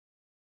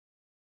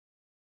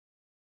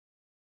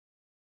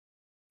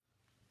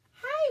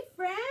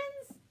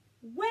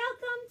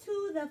Welcome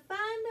to the Fond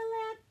du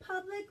Lac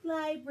Public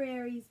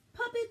Library's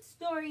Puppet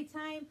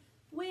Storytime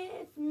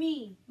with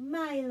me,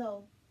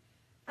 Milo.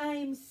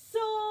 I'm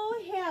so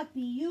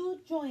happy you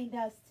joined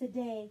us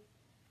today.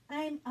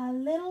 I'm a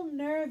little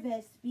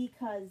nervous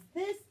because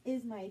this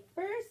is my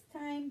first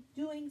time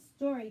doing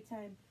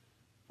Storytime,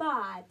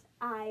 but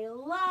I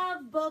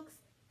love books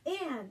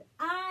and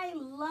I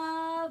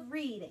love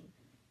reading,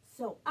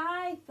 so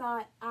I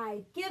thought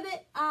I'd give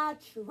it a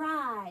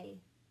try.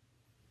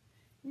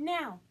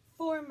 Now,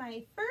 for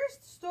my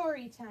first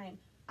story time,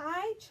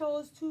 I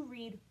chose to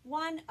read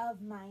one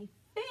of my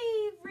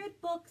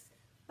favorite books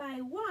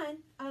by one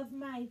of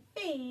my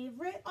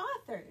favorite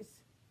authors.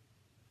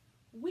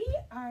 We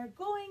are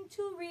going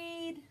to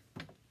read,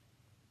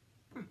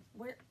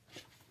 where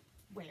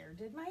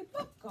did my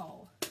book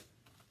go?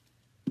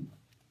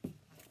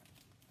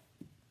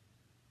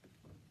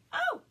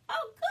 Oh,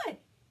 good.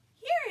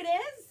 Here it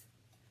is.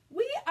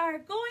 We are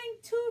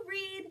going to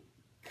read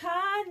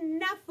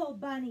Nuffle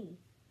Bunny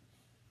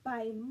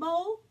by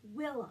Mo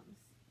Willems.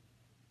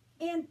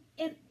 And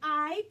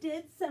I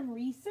did some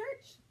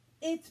research.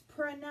 It's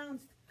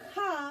pronounced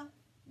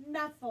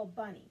Nuffle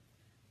Bunny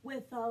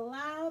with a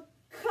loud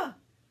K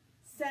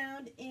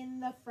sound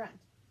in the front.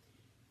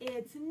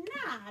 It's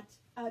not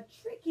a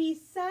tricky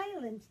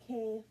silent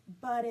K,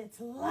 but it's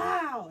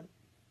loud.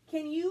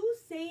 Can you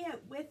say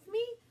it with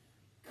me?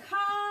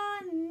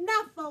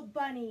 Nuffle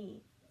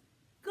Bunny.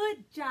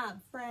 Good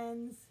job,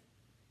 friends.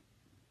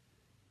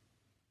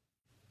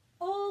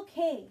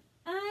 Okay,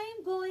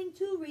 I'm going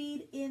to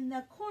read in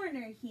the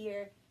corner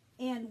here,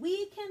 and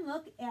we can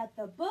look at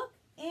the book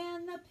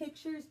and the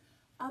pictures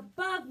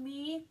above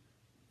me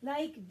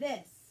like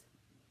this.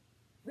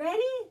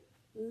 Ready?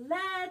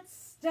 Let's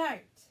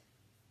start.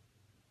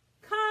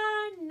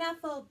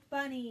 Nuffle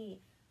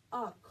Bunny,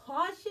 a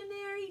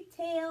cautionary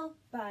tale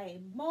by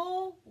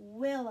Mo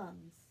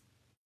Willems.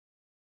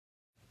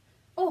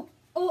 Oh,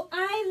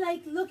 I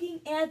like looking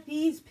at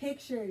these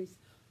pictures.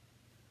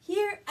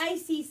 Here I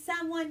see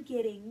someone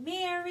getting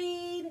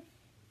married,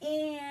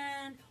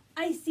 and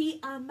I see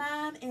a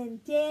mom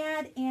and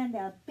dad and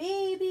a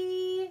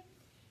baby,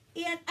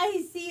 and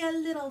I see a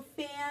little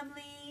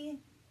family.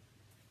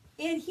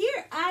 And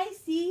here I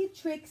see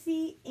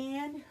Trixie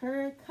and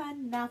her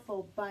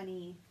Nuffle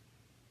Bunny.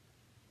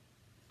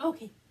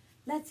 Okay,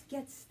 let's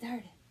get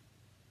started.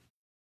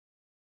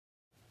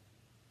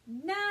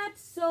 Not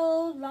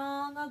so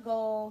long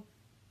ago,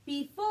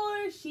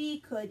 before she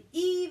could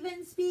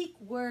even speak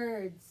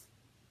words,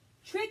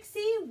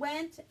 Trixie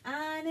went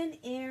on an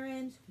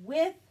errand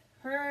with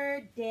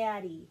her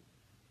daddy.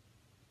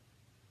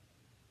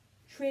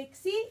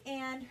 Trixie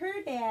and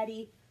her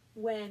daddy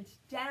went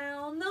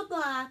down the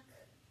block,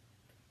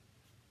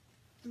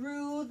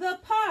 through the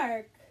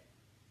park,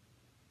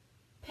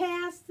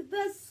 past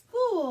the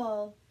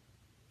school,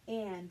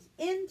 and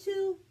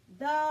into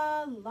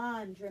the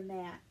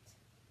laundromat.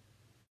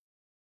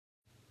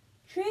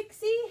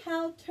 Trixie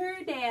helped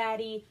her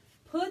daddy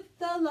put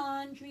the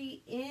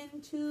laundry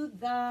into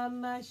the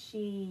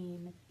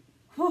machine.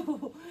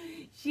 Oh,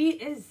 she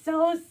is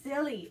so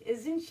silly,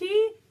 isn't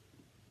she?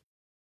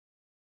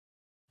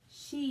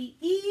 She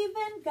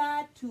even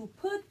got to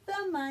put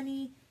the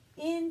money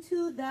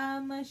into the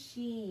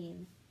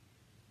machine.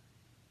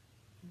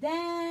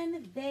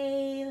 Then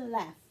they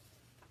left.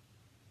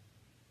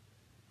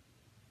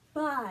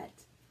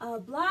 But a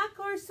block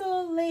or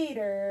so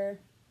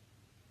later,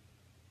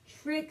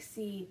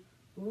 Trixie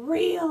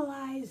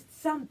realized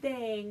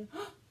something.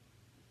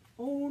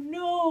 Oh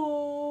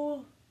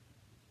no!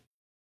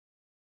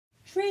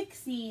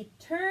 Trixie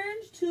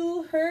turned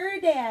to her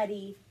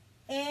daddy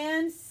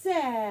and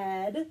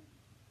said,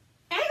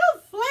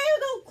 "Aggle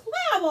flaggle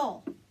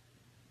clabble!"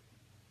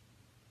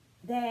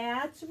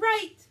 "That's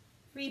right,"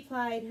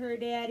 replied her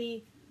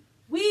daddy.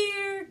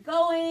 "We're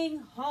going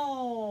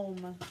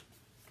home."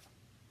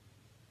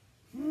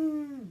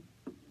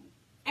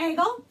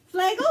 "Aggle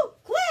flaggle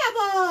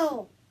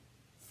clabble!"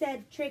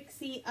 said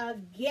Trixie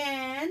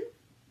again.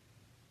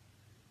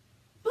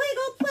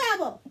 "Bliggle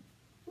plabble!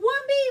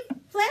 Wumby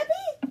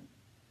flappy?"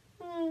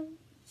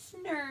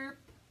 Snurp.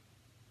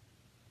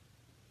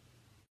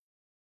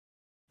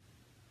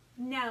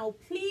 "Now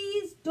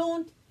please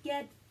don't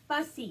get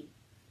fussy,"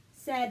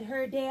 said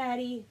her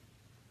daddy.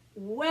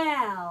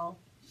 Well,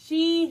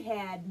 she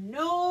had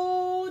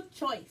no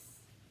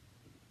choice.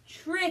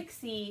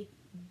 Trixie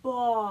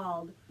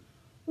bawled,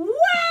 "Wah!"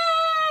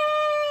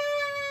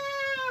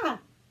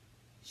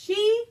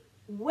 She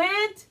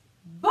went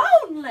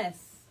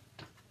boneless.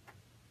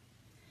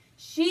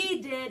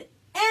 She did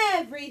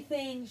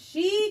everything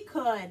she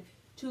could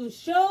to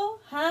show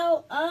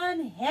how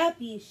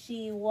unhappy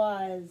she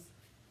was.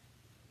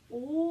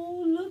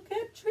 Oh, look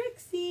at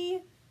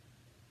Trixie.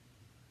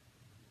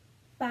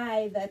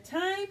 By the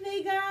time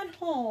they got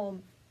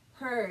home,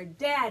 her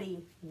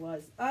daddy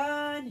was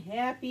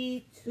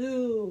unhappy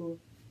too.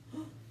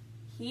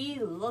 He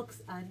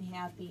looks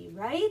unhappy,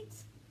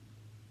 right?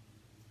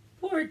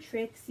 Poor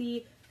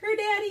Trixie, her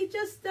daddy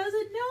just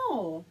doesn't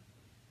know.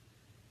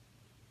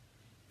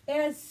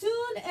 As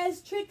soon as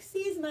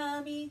Trixie's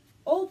mommy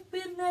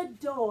opened the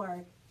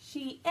door,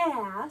 she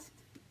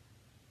asked,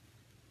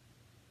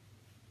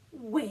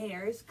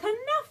 "Where's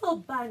Knuffle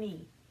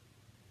Bunny?"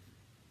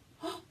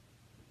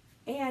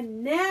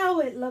 And now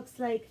it looks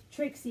like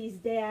Trixie's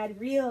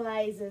dad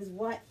realizes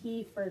what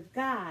he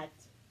forgot.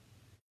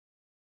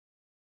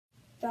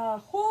 The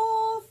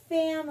whole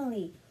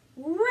family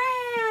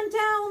ran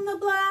down the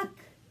block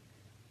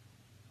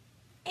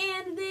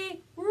and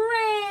they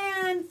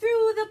ran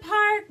through the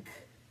park.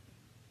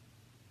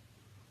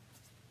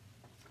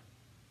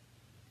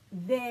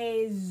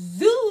 They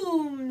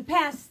zoomed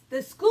past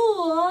the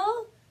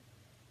school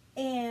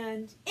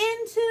and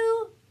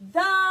into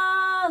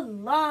the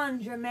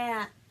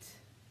laundromat.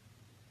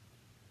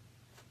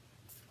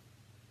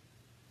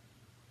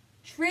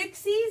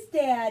 Trixie's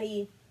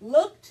daddy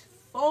looked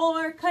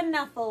for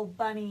Knuffle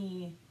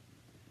Bunny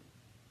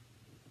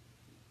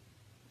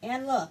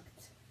and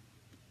looked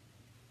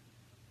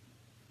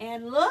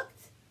and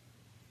looked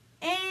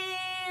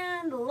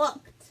and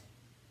looked.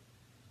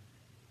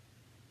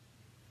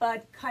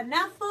 But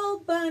Knuffle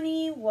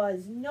Bunny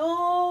was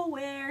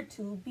nowhere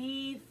to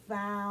be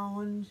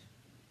found.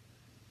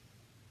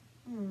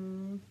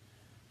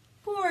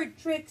 Poor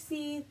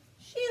Trixie,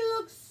 she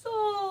looked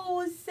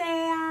so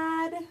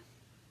sad.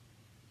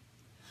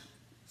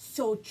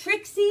 So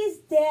Trixie's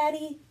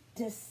daddy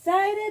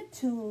decided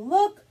to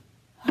look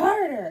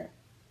harder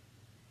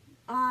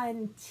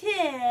until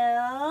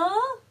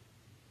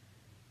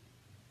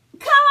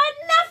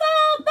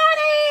Knuffle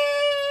Bunny!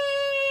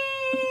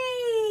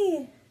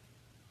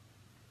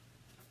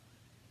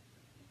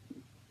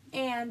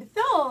 And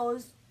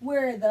those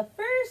were the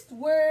first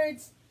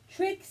words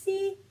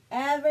Trixie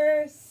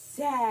ever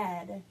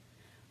said.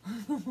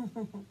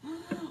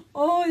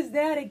 Oh, is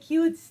that a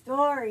cute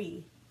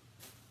story?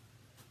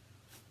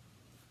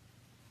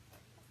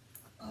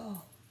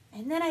 Oh,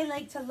 and then I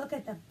like to look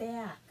at the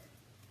back.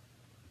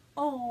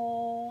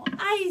 Oh,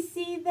 I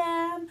see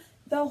them.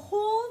 The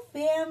whole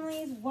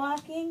family's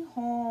walking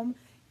home,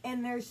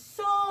 and they're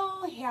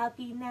so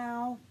happy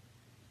now.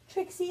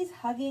 Trixie's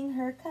hugging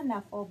her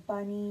Knuffle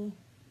Bunny.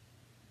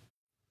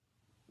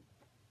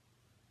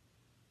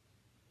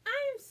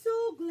 I'm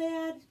so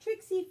glad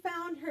Trixie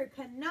found her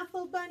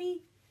Knuffle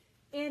Bunny.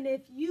 And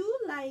if you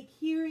like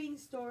hearing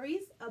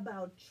stories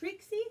about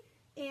Trixie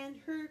and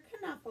her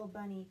Knuffle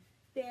Bunny,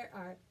 there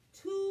are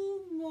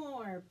 2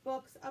 more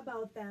books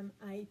about them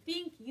I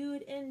think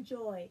you'd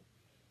enjoy.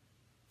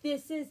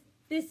 This is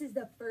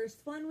the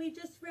first one we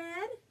just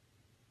read.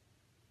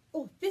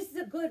 Oh, this is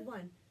a good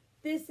one.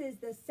 This is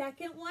the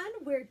second one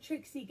where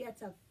Trixie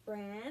gets a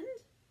friend.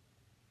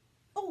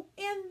 Oh,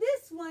 and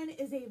this one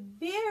is a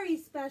very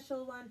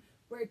special one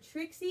where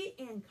Trixie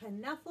and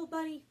Knuffle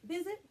Bunny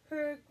visit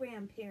her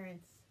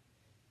grandparents.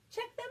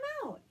 Check them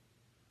out.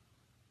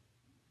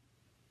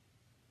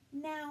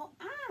 Now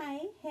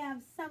I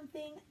have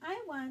something I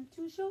want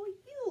to show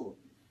you.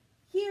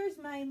 Here's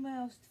my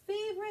most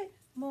favorite,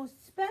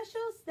 most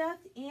special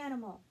stuffed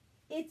animal.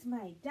 It's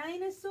my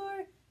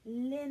dinosaur,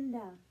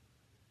 Linda.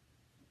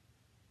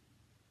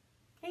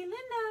 Hey,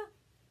 Linda.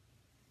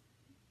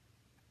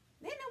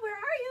 Linda, where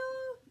are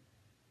you?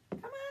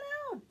 Come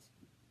on out.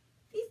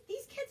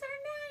 These kids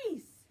are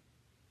nice.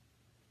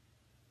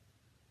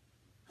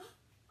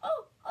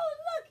 Oh,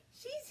 look,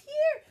 she's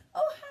here.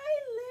 Oh, hi,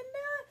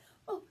 Linda.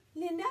 Oh,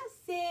 Linda,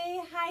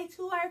 say hi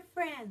to our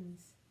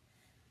friends.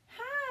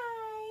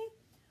 Hi.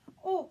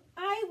 Oh,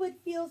 I would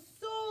feel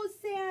so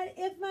sad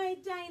if my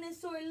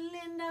dinosaur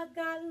Linda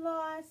got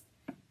lost.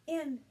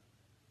 And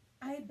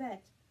I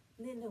bet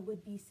Linda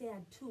would be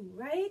sad too,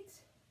 right?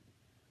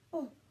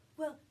 Oh,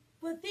 well,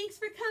 thanks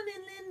for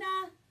coming,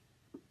 Linda.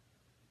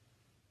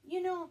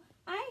 You know,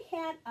 I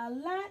had a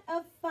lot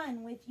of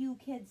fun with you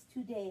kids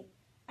today.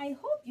 I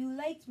hope you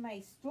liked my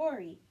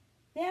story.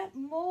 That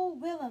Mo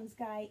Willems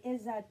guy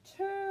is a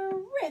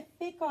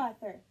terrific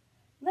author.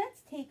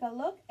 Let's take a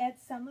look at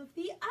some of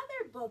the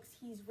other books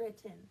he's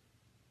written.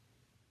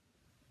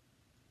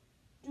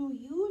 Do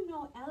you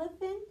know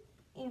Elephant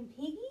and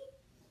Piggy?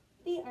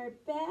 They are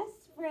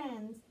best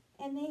friends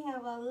and they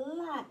have a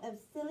lot of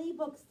silly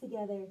books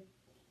together.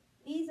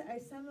 These are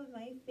some of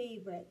my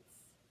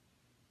favorites.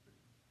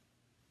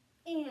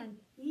 And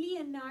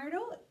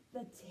Leonardo,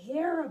 the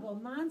Terrible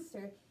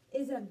Monster,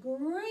 is a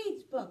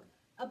great book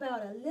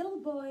about a little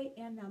boy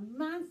and a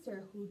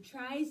monster who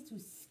tries to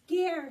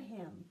scare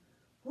him.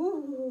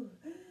 Ooh,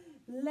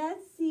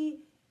 let's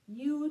see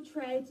you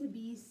try to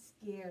be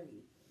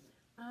scary.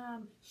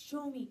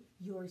 Show me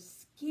your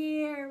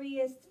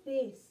scariest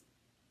face.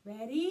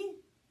 Ready?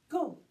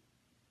 Go.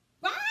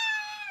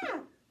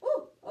 Ah!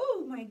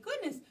 Oh my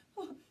goodness.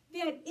 Oh,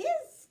 that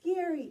is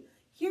scary.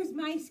 Here's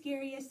my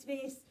scariest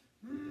face.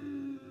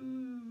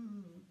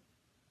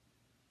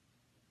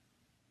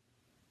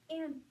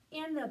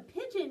 And the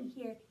pigeon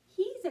here,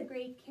 he's a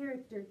great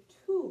character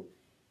too.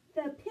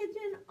 The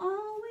pigeon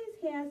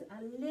always has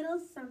a little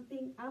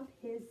something up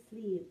his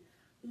sleeve,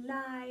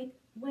 like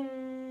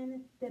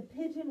when the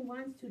pigeon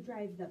wants to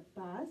drive the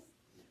bus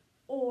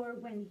or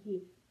when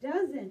he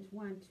doesn't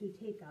want to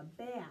take a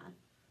bath.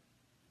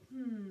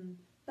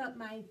 But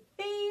my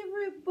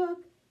favorite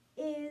book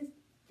is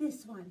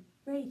this one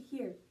right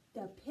here.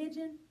 The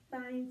Pigeon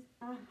Finds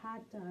a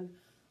Hot Dog.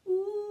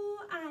 Ooh,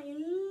 I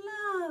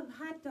love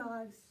hot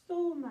dogs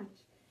so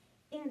much.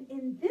 And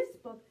in this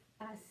book,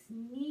 a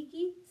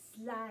sneaky,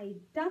 sly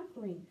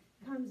duckling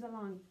comes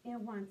along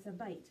and wants a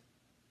bite.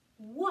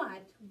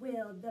 What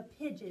will the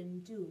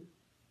pigeon do?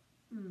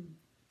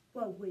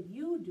 What would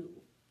you do?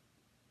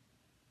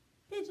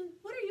 Pigeon,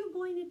 what are you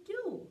going to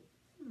do?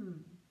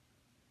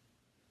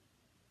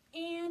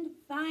 And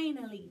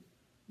finally,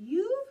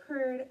 you've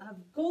heard of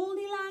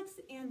Goldilocks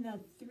and the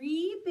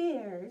Three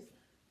Bears,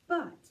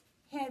 but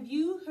have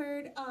you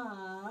heard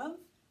of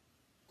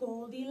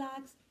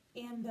Goldilocks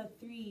and the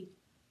Three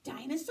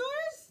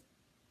Dinosaurs?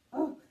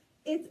 Oh,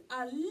 it's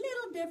a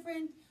little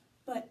different,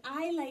 but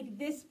I like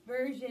this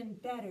version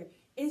better.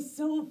 It's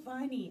so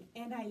funny,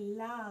 and I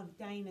love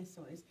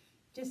dinosaurs,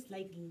 just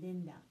like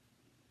Linda.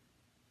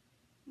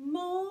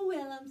 Mo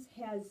Willems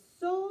has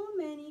so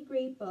many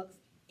great books,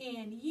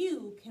 and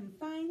you can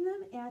find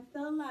them at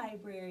the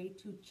library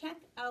to check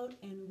out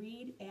and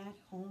read at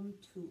home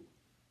too.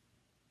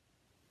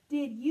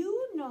 Did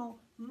you know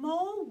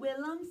Mo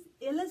Willems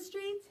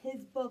illustrates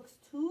his books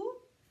too?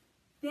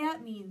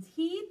 That means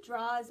he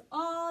draws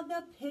all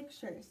the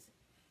pictures.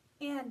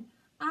 And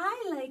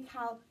I like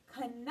how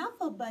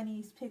Nuffle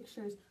Bunny's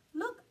pictures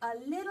look a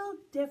little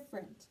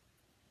different.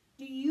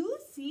 Do you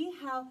see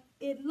how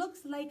it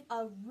looks like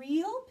a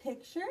real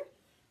picture?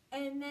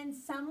 And then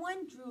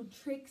someone drew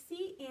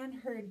Trixie and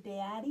her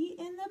daddy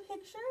in the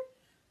picture?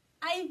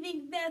 I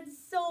think that's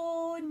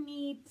so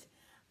neat.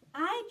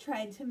 I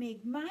tried to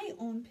make my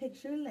own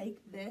picture like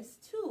this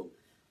too.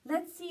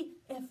 Let's see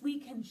if we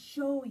can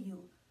show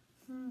you.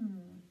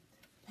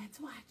 Let's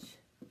watch.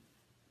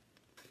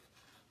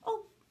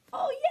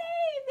 Oh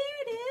yay,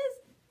 there it is.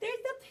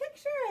 There's the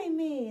picture I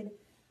made.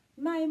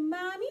 My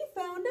mommy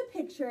found a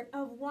picture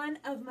of one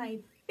of my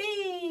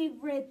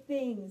favorite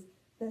things,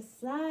 the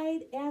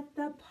slide at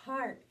the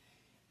park.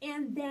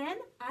 And then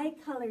I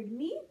colored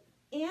me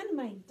and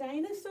my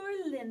dinosaur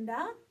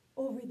Linda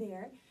over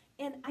there,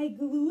 and I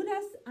glued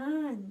us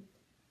on.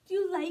 Do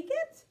you like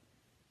it?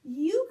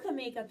 You can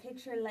make a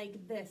picture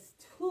like this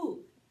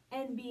too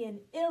and be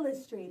an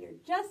illustrator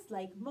just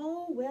like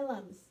Mo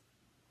Willems.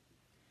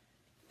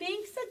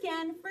 Thanks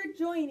again for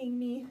joining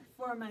me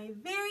for my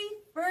very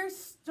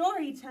first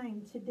story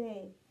time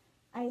today.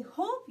 I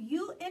hope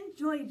you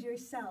enjoyed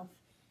yourself.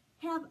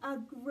 Have a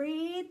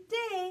great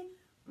day.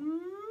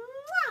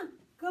 Mwah!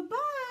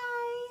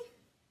 Goodbye.